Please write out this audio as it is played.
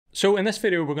So in this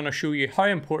video, we're going to show you how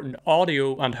important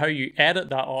audio and how you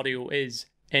edit that audio is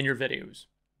in your videos.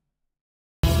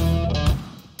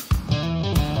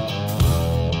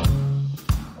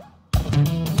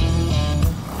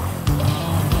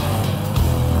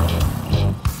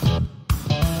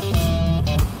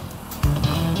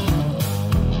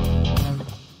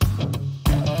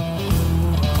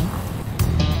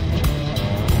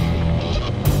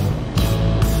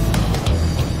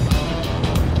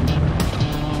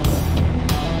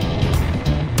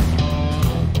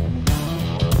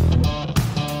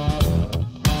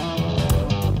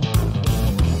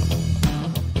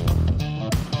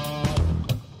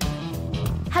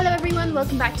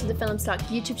 Welcome back to the Filmstock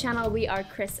YouTube channel. We are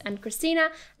Chris and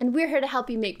Christina, and we're here to help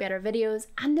you make better videos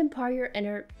and empower your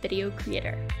inner video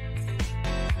creator.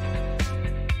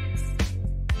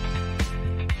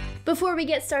 Before we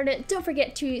get started, don't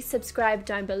forget to subscribe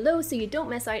down below so you don't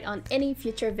miss out on any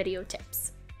future video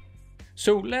tips.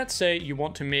 So let's say you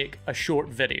want to make a short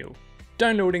video.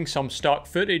 Downloading some stock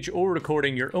footage or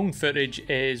recording your own footage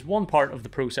is one part of the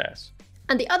process.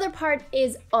 And the other part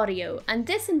is audio, and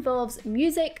this involves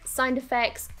music, sound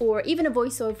effects, or even a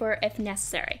voiceover if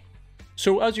necessary.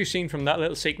 So as you've seen from that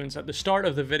little sequence at the start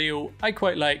of the video, I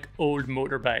quite like old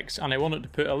motorbikes, and I wanted to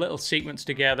put a little sequence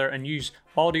together and use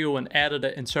audio and edit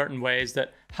it in certain ways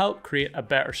that help create a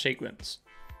better sequence.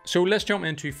 So let's jump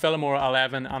into Filmora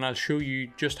 11 and I'll show you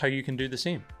just how you can do the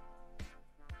same.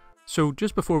 So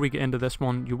just before we get into this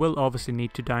one, you will obviously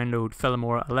need to download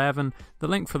Filmora 11. The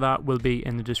link for that will be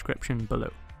in the description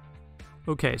below.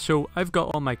 Okay, so I've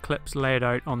got all my clips laid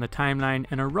out on the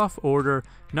timeline in a rough order.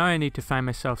 Now I need to find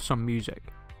myself some music.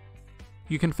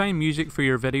 You can find music for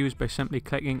your videos by simply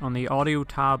clicking on the audio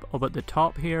tab up at the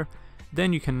top here.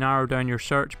 Then you can narrow down your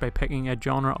search by picking a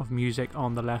genre of music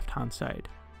on the left hand side.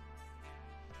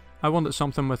 I wanted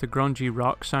something with a grungy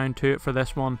rock sound to it for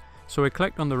this one, so I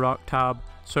clicked on the rock tab,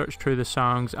 searched through the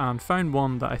songs and found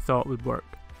one that I thought would work.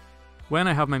 When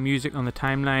I have my music on the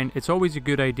timeline, it's always a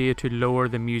good idea to lower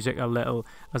the music a little,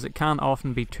 as it can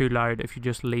often be too loud if you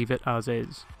just leave it as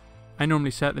is. I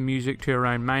normally set the music to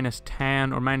around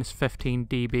 -10 or -15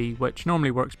 dB, which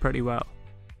normally works pretty well.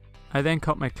 I then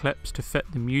cut my clips to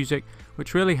fit the music,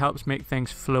 which really helps make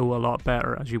things flow a lot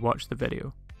better as you watch the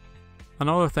video.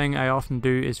 Another thing I often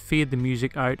do is fade the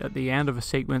music out at the end of a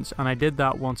sequence, and I did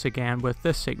that once again with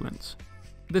this sequence.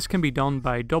 This can be done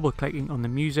by double clicking on the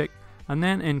music and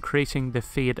then increasing the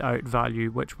fade out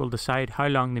value, which will decide how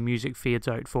long the music fades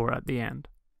out for at the end.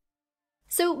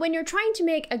 So when you're trying to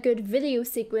make a good video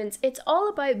sequence, it's all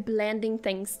about blending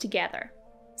things together.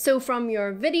 So from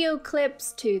your video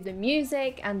clips to the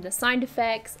music and the sound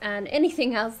effects and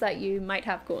anything else that you might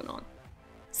have going on.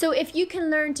 So if you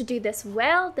can learn to do this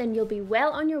well, then you'll be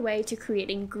well on your way to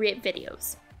creating great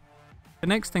videos. The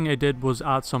next thing I did was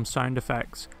add some sound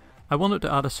effects. I wanted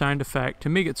to add a sound effect to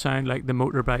make it sound like the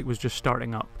motorbike was just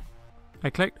starting up. I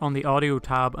clicked on the audio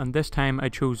tab and this time I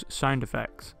chose sound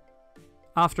effects.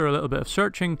 After a little bit of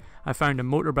searching, I found a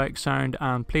motorbike sound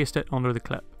and placed it under the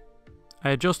clip.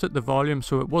 I adjusted the volume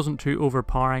so it wasn't too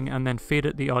overpowering and then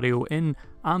faded the audio in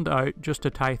and out just to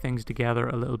tie things together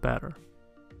a little better.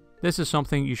 This is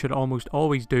something you should almost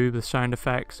always do with sound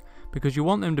effects because you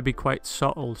want them to be quite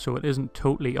subtle so it isn't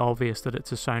totally obvious that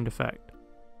it's a sound effect.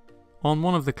 On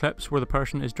one of the clips where the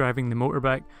person is driving the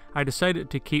motorbike, I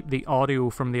decided to keep the audio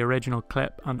from the original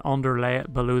clip and underlay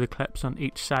it below the clips on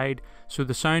each side so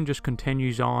the sound just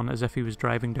continues on as if he was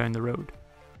driving down the road.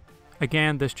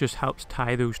 Again, this just helps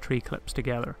tie those three clips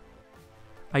together.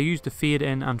 I used the fade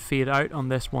in and fade out on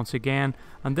this once again,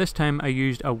 and this time I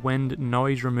used a wind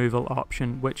noise removal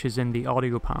option which is in the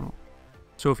audio panel.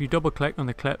 So if you double click on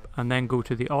the clip and then go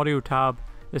to the audio tab,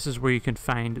 this is where you can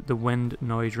find the wind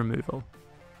noise removal.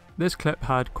 This clip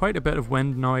had quite a bit of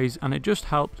wind noise and it just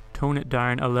helped tone it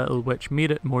down a little, which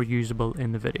made it more usable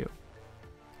in the video.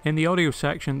 In the audio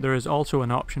section there is also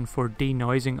an option for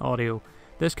denoising audio.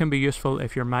 This can be useful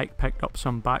if your mic picked up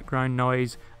some background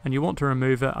noise and you want to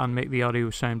remove it and make the audio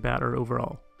sound better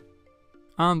overall.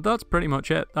 And that's pretty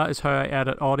much it. That is how I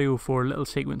edit audio for little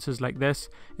sequences like this.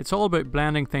 It's all about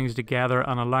blending things together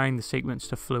and allowing the sequence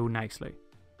to flow nicely.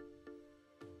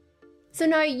 So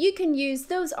now you can use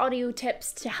those audio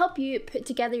tips to help you put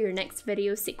together your next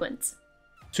video sequence.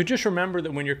 So just remember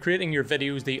that when you're creating your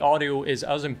videos, the audio is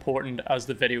as important as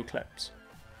the video clips.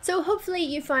 So hopefully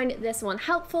you found this one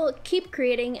helpful, keep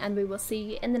creating and we will see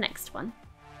you in the next one.